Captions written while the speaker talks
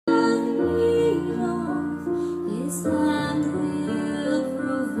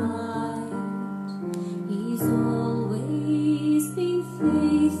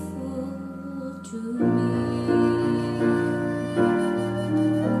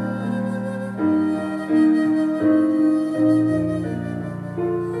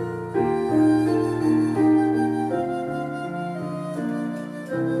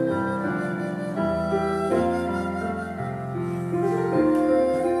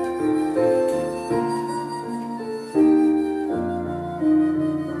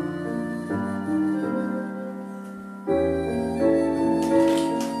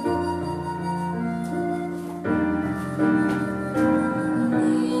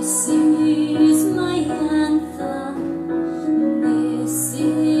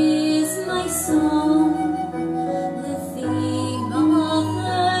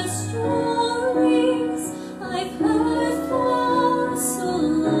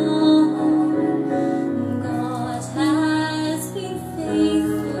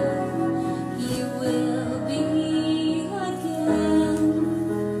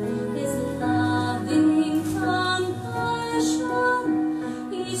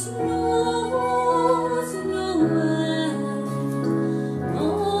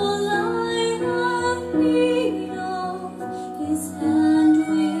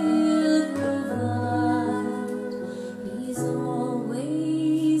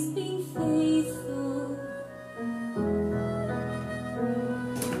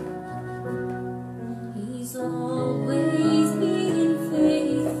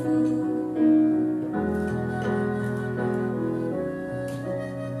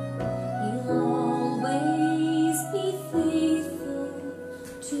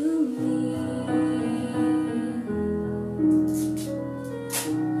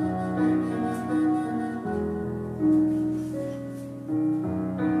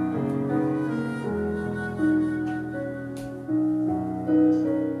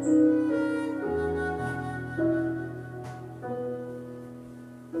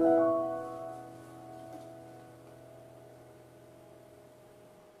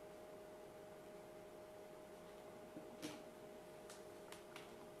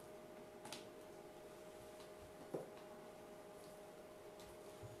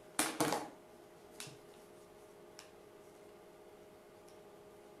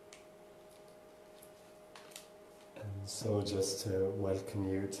So just to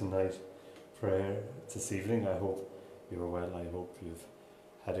welcome you tonight, prayer this evening. I hope you're well. I hope you've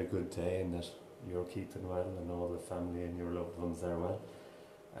had a good day and that you're keeping well and all the family and your loved ones are well.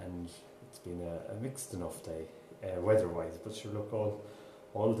 And it's been a mixed enough day, weather-wise, but sure, look,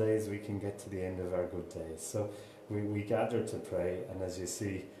 all days we can get to the end of our good days. So we gather to pray, and as you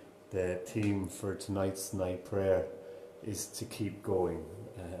see, the theme for tonight's night prayer is to keep going.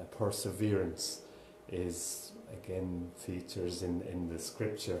 Perseverance is again features in the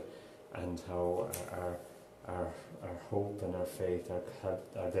scripture, and how our hope and our faith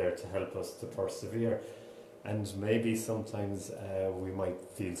are there to help us to persevere. And maybe sometimes we might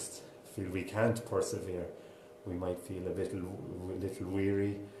feel we can't persevere. We might feel a little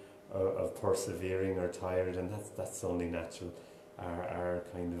weary of persevering or tired, and that's only natural. Our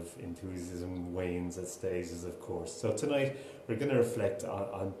kind of enthusiasm wanes at stages, of course. So tonight we're going to reflect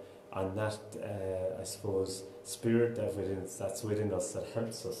on that, I suppose, spirit that's within us that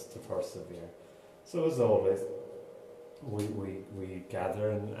helps us to persevere. So as always, we gather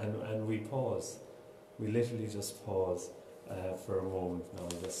and we pause. We literally just pause for a moment. Now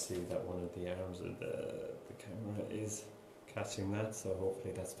I'll just see that one of the arms of the camera is catching that, so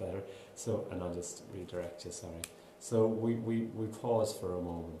hopefully that's better. So, and I'll just redirect you, sorry. So we pause for a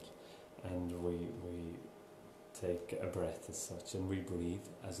moment, and we take a breath as such, and we breathe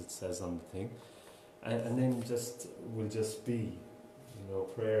as it says on the thing, and then we'll just be. You know,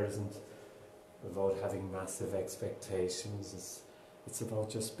 prayer isn't about having massive expectations. It's about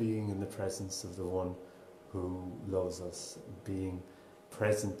just being in the presence of the one who loves us, being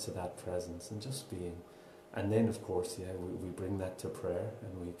present to that presence, and just being. And then, of course, we bring that to prayer,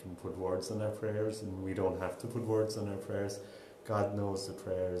 and we can put words on our prayers, and we don't have to put words on our prayers. God knows the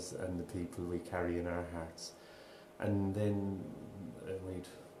prayers and the people we carry in our hearts. And then we'd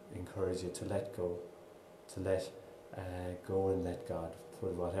encourage you to let go, and let God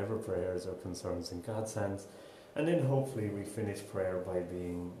put whatever prayers or concerns in God's hands. And then hopefully we finish prayer by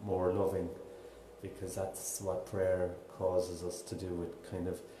being more loving, because that's what prayer causes us to do. It kind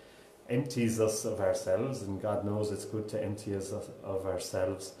of empties us of ourselves, and God knows it's good to empty us of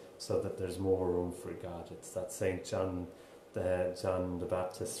ourselves so that there's more room for God. It's that St. John the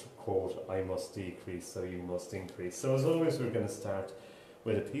Baptist quote, "I must decrease, so you must increase." So as always, we're going to start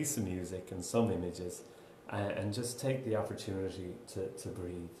with a piece of music and some images, and just take the opportunity to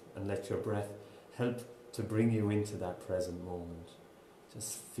breathe and let your breath help to bring you into that present moment.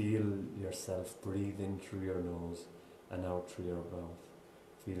 Just feel yourself breathe in through your nose and out through your mouth.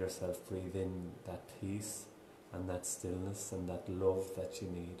 Feel yourself breathe in that peace and that stillness and that love that you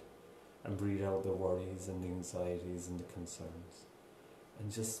need, and breathe out the worries and the anxieties and the concerns.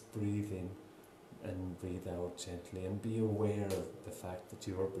 And just breathe in and breathe out gently, and be aware of the fact that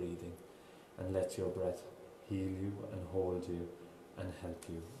you are breathing, and let your breath heal you and hold you and help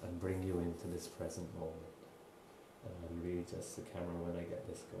you and bring you into this present moment. And I'll readjust the camera when I get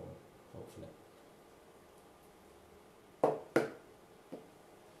this going, hopefully.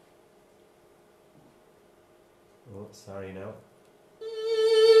 Oh, sorry now.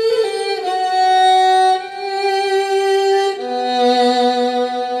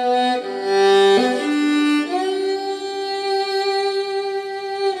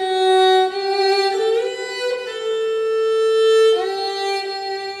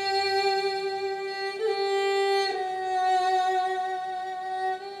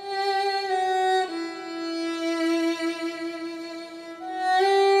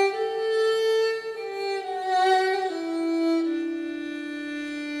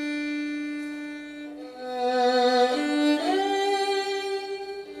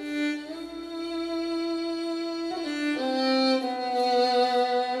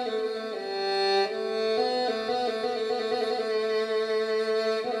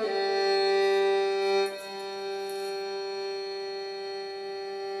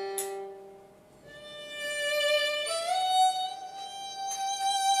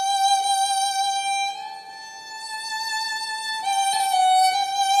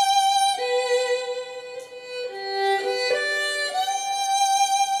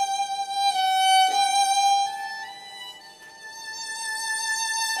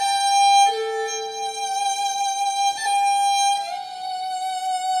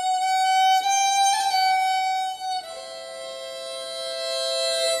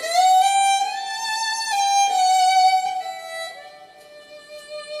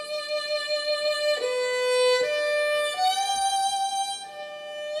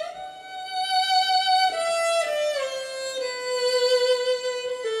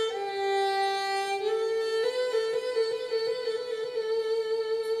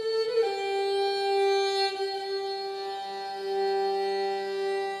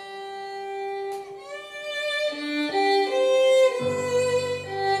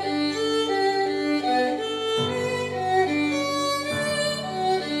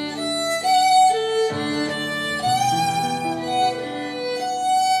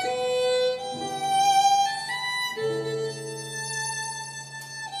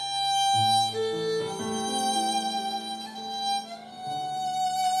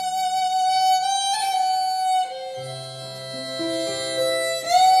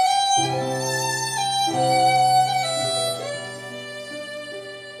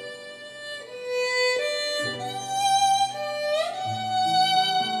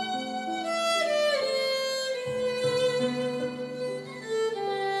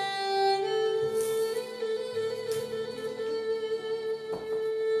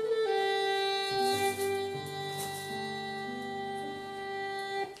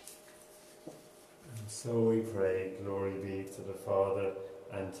 So we pray, glory be to the Father,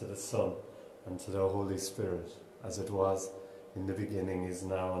 and to the Son, and to the Holy Spirit, as it was in the beginning, is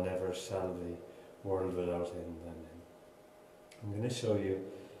now, and ever shall be, world without end. Amen. I'm going to show you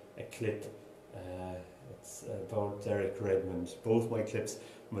a clip. It's about Derek Redmond. Both my clips,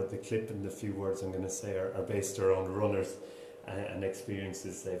 but the clip and the few words I'm going to say are based around runners and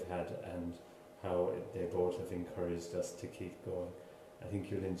experiences they've had, and how they both have encouraged us to keep going. I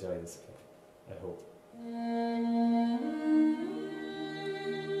think you'll enjoy this clip. I hope. So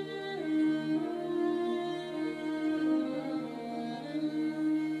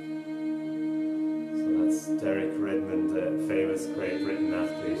that's Derek Redmond, a famous Great Britain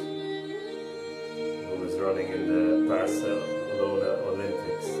athlete who was running in the Barcelona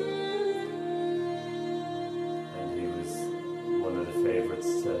Olympics, and he was one of the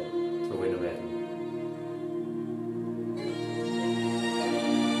favourites to win a medal.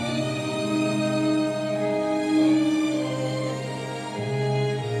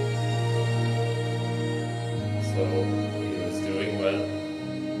 So he was doing well.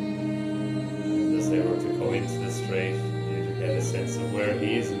 As they were to go into the straight, you get a sense of where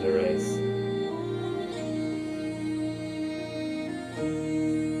he is in the race.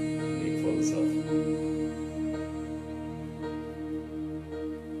 He pulls up.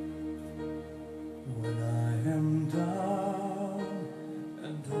 When I am down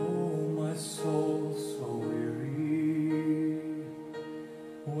and oh my soul so weary,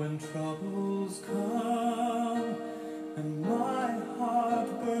 when troubles come and my heart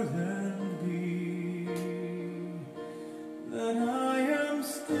burdened be, then I am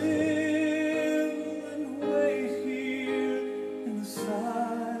still and wait here in the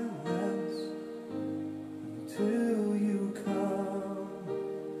silence until you come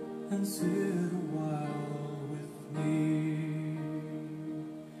and sit a while with me.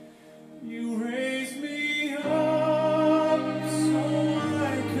 You raise me up so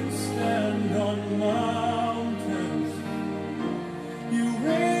I can stand on mountains. You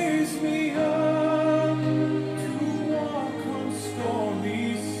raise me up to walk on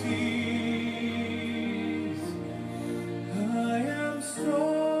stormy seas. I am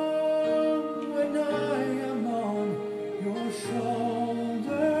strong when I am on your shoulders.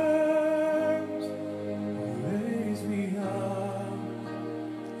 You raise me up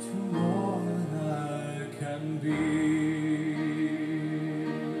to more than I can be.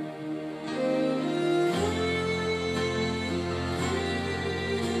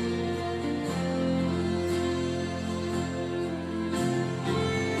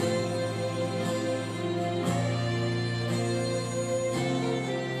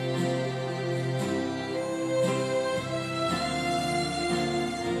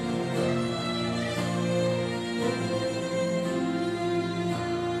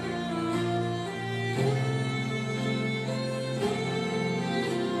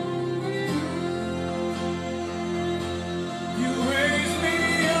 You raise me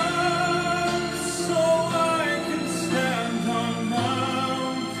up so I can stand on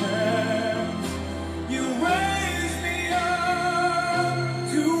mountains. You raise me up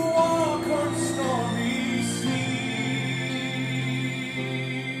to walk on stormy seas.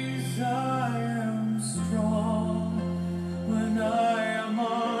 I am strong when I am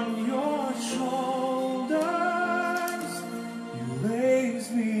on your shoulders. You raise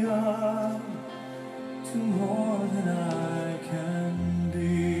me up to more than I can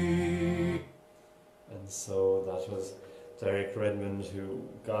be. And so that was Derek Redmond, who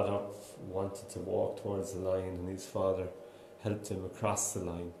got up, wanted to walk towards the line, and his father helped him across the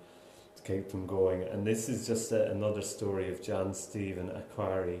line to keep him going. And this is just another story of John Stephen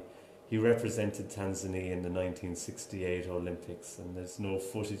Akwari. He represented Tanzania in the 1968 Olympics, and there's no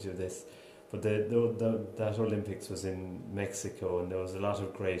footage of this, but that Olympics was in Mexico, and there was a lot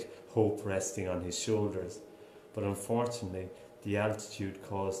of great hope resting on his shoulders. But unfortunately, the altitude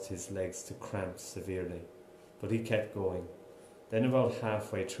caused his legs to cramp severely, but he kept going. Then about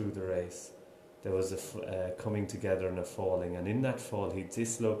halfway through the race, there was a coming together and a falling, and in that fall he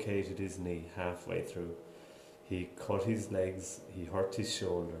dislocated his knee halfway through. He cut his legs, he hurt his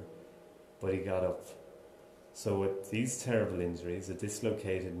shoulder, but he got up. So with these terrible injuries, a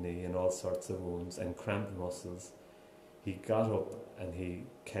dislocated knee and all sorts of wounds and cramped muscles, he got up and he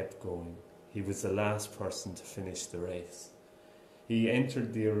kept going. He was the last person to finish the race. He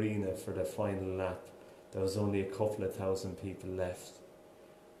entered the arena for the final lap. There was only a couple of thousand people left,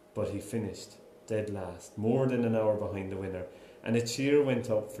 but he finished dead last, more than an hour behind the winner, and a cheer went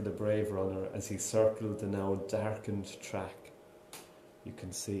up for the brave runner as he circled the now darkened track. You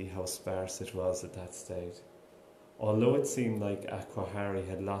can see how sparse it was at that stage. Although it seemed like Akwari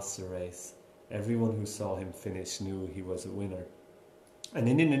had lost the race, Everyone who saw him finish knew he was a winner. And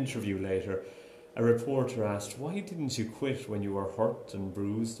in an interview later, a reporter asked, "Why didn't you quit when you were hurt and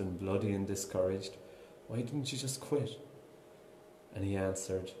bruised and bloody and discouraged? Why didn't you just quit?" And he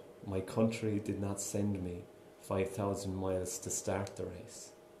answered, "My country did not send me 5,000 miles to start the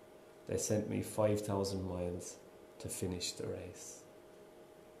race. They sent me 5,000 miles to finish the race."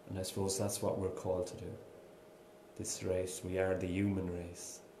 And I suppose that's what we're called to do. This race, we are the human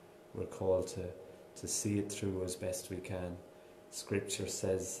race. We're called to see it through as best we can. Scripture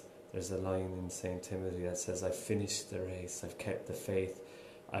says, there's a line in St. Timothy that says, "I've finished the race, I've kept the faith.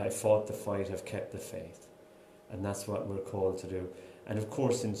 I fought the fight, I've kept the faith." And that's what we're called to do. And of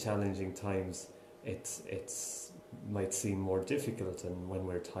course, in challenging times, it's might seem more difficult and when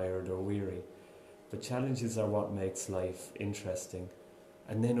we're tired or weary. But challenges are what makes life interesting.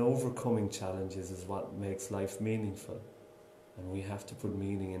 And then overcoming challenges is what makes life meaningful. And we have to put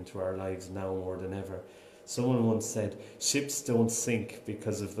meaning into our lives now more than ever. Someone once said, ships don't sink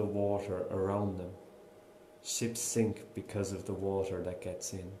because of the water around them. Ships sink because of the water that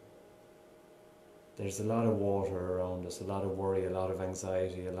gets in. There's a lot of water around us, a lot of worry, a lot of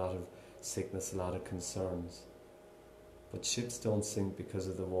anxiety, a lot of sickness, a lot of concerns. But ships don't sink because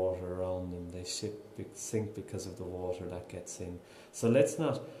of the water around them. They sink because of the water that gets in. So let's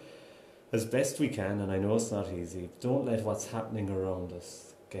not, as best we can, and I know it's not easy, don't let what's happening around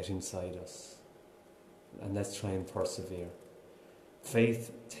us get inside us. And let's try and persevere.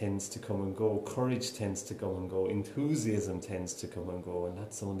 Faith tends to come and go. Courage tends to come and go. Enthusiasm tends to come and go. And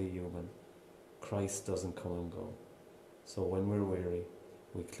that's only human. Christ doesn't come and go. So when we're weary,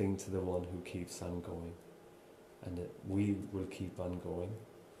 we cling to the one who keeps on going. And we will keep on going,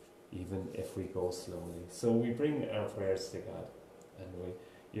 even if we go slowly. So we bring our prayers to God. And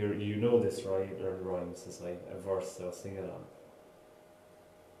you know this rhymes as a verse, so sing it on.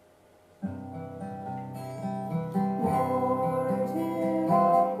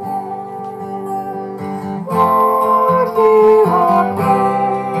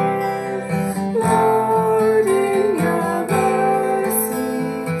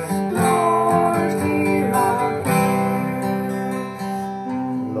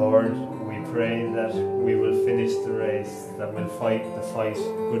 That will fight the fight,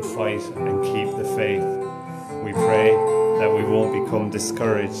 good fight, and keep the faith. We pray that we won't become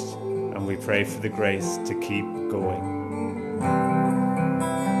discouraged, and we pray for the grace to keep going.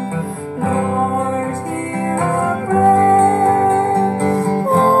 Lord, hear our prayer.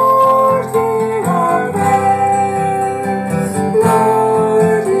 Lord, hear our prayer.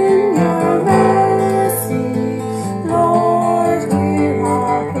 Lord, in your mercy, Lord, hear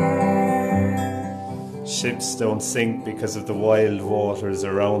our prayer. Ships don't sink because of the wild waters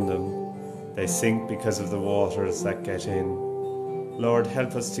around them. They sink because of the waters that get in. Lord,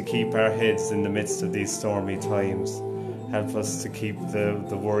 help us to keep our heads in the midst of these stormy times. Help us to keep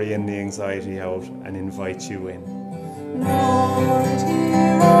the worry and the anxiety out and invite you in. Lord,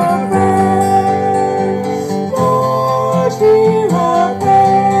 hear our prayer. Lord, hear our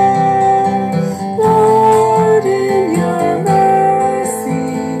prayer. Lord, in your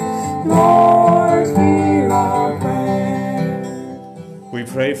mercy, Lord, hear our prayer. We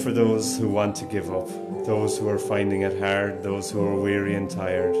pray for those who want to give up, those who are finding it hard, those who are weary and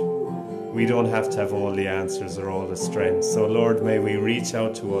tired. We don't have to have all the answers or all the strength. So Lord, may we reach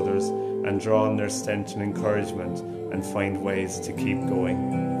out to others and draw on their strength and encouragement and find ways to keep going.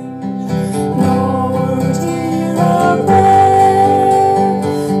 Lord, hear our prayer.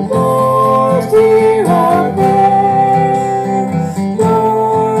 Lord, hear our prayer.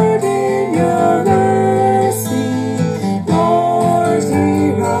 Lord, in your mercy, Lord,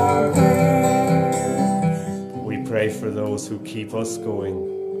 hear our prayer. We pray for those who keep us going.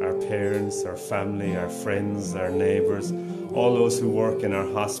 Our parents, our family, our friends, our neighbours, all those who work in our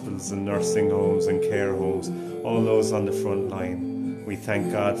hospitals and nursing homes and care homes, all those on the front line. We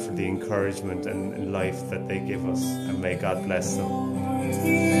thank God for the encouragement and life that they give us, and may God bless them. Lord,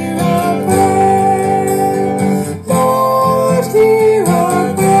 hear our prayer. Lord, hear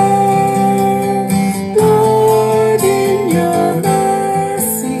our prayer. Lord, in your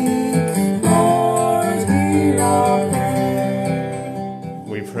mercy, Lord, hear our prayer.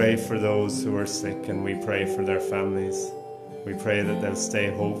 We pray for those who are sick, and we pray for their families. We pray that they'll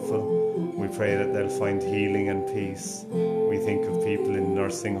stay hopeful. We pray that they'll find healing and peace. We think of people in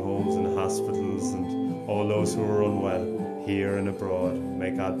nursing homes and hospitals and all those who are unwell here and abroad.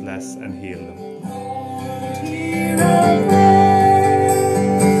 May God bless and heal them. Lord, hear our prayer.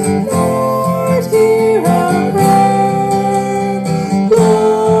 Lord, hear our prayer.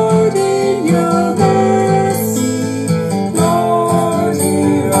 Lord, in your mercy, Lord,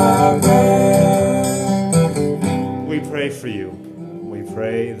 hear our prayer.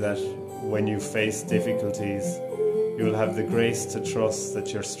 when you face difficulties, you'll have the grace to trust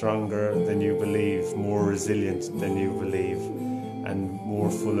that you're stronger than you believe, more resilient than you believe, and more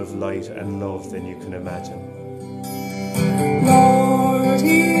full of light and love than you can imagine. Lord,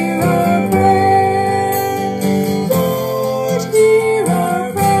 hear our prayer. Lord, hear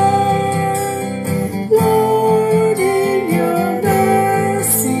our prayer. Lord, in your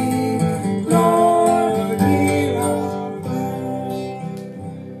mercy. Lord, hear our prayer.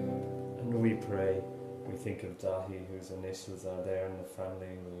 And we pray. We think of Dahi, whose initials are there in the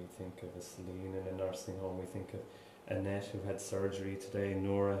family. We think of Celine in a nursing home. We think of Annette, who had surgery today.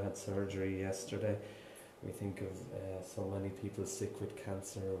 Nora had surgery yesterday. We think of so many people sick with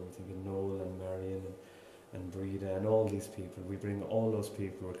cancer. We think of Noel and Marion and Breda and all these people. We bring all those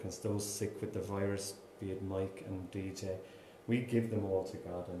people, because those sick with the virus, be it Mike and DJ, we give them all to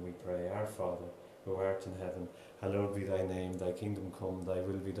God and we pray, Our Father, who art in heaven, hallowed be thy name, thy kingdom come, thy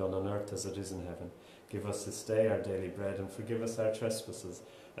will be done on earth as it is in heaven. Give us this day our daily bread, and forgive us our trespasses,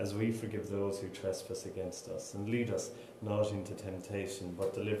 as we forgive those who trespass against us. And lead us not into temptation,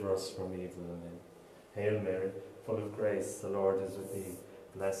 but deliver us from evil. Amen. Hail Mary, full of grace, the Lord is with thee.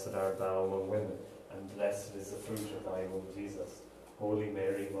 Blessed art thou among women, and blessed is the fruit of thy womb, Jesus. Holy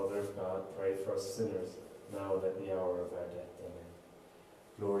Mary, Mother of God, pray for us sinners, now and at the hour of our death. Amen.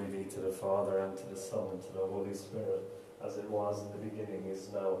 Glory be to the Father, and to the Son, and to the Holy Spirit, as it was in the beginning, is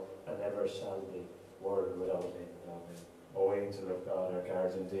now, and ever shall be, world without end. Amen. O angel of God, our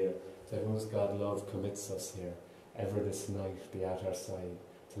guardian dear, to whose God love commits us here, ever this night be at our side,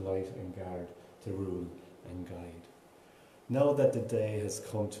 to light and guard, to rule and guide. Now that the day has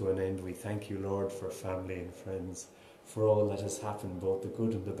come to an end, we thank you, Lord, for family and friends, for all that has happened, both the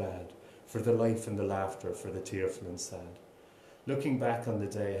good and the bad, for the life and the laughter, for the tearful and sad. Looking back on the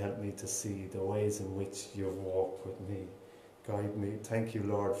day, help me to see the ways in which you have walked with me. Guide me. Thank you,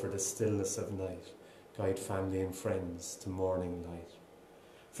 Lord, for the stillness of night. Guide family and friends to morning light.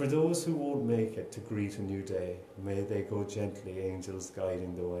 For those who won't make it to greet a new day, may they go gently, angels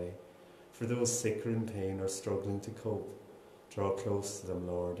guiding the way. For those sick or in pain or struggling to cope, draw close to them,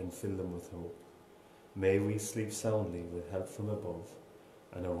 Lord, and fill them with hope. May we sleep soundly with help from above,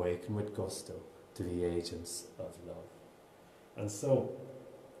 and awaken with gusto to be agents of love. And so,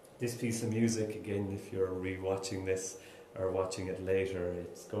 this piece of music, again, if you're re-watching this or watching it later,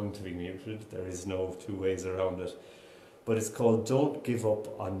 it's going to be muted. There is no two ways around it. But it's called Don't Give Up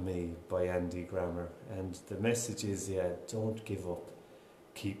on Me by Andy Grammer. And the message is, don't give up.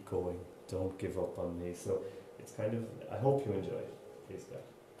 Keep going. Don't give up on me. So it's kind of, I hope you enjoy it. Please God.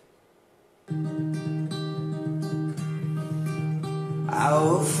 I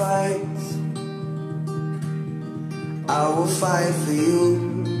will fight for you.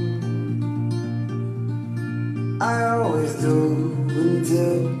 I always do,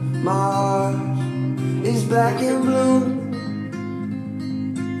 until my heart is black and blue.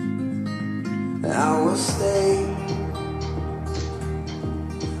 I will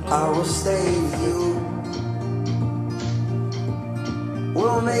stay with you.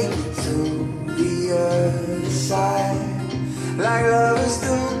 We'll make it to the other side, like lovers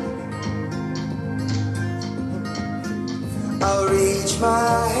do. I'll reach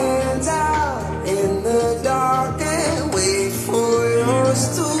my hands out in the dark and wait for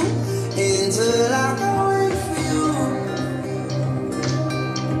yours to, until I can wait for you.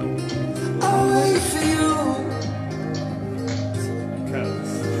 I'll wait for you.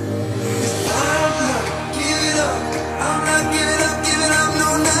 I'm not giving up. I'm not giving up, no,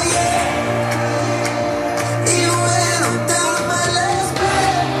 not yet. Even when I'm down to my last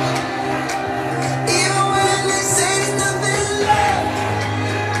breath, even when they say there's nothing left,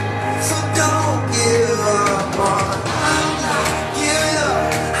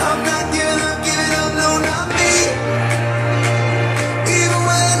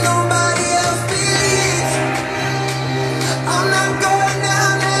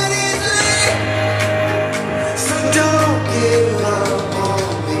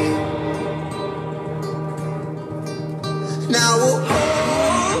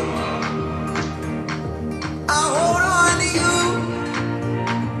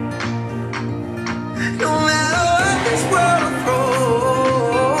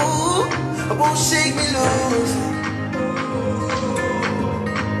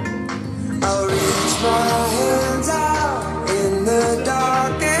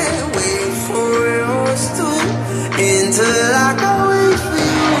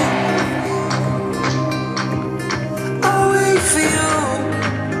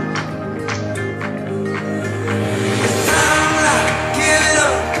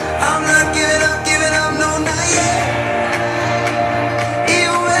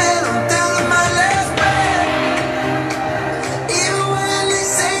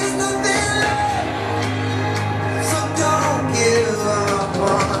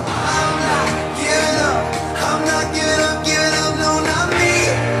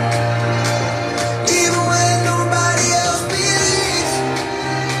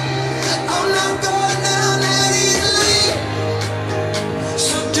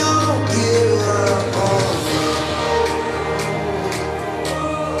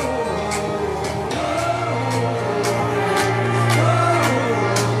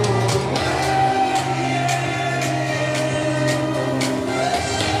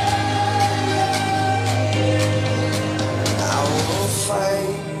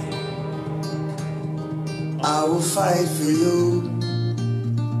 fight for you.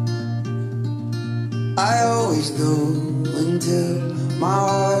 I always know until my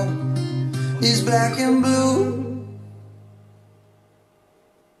heart is black and blue.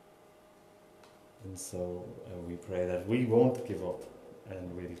 And so we pray that we won't give up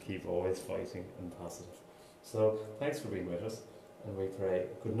and we'll keep always fighting and positive. So thanks for being with us, and we pray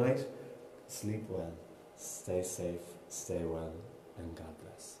good night, sleep well, stay safe, stay well, and God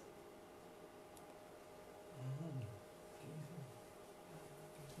bless.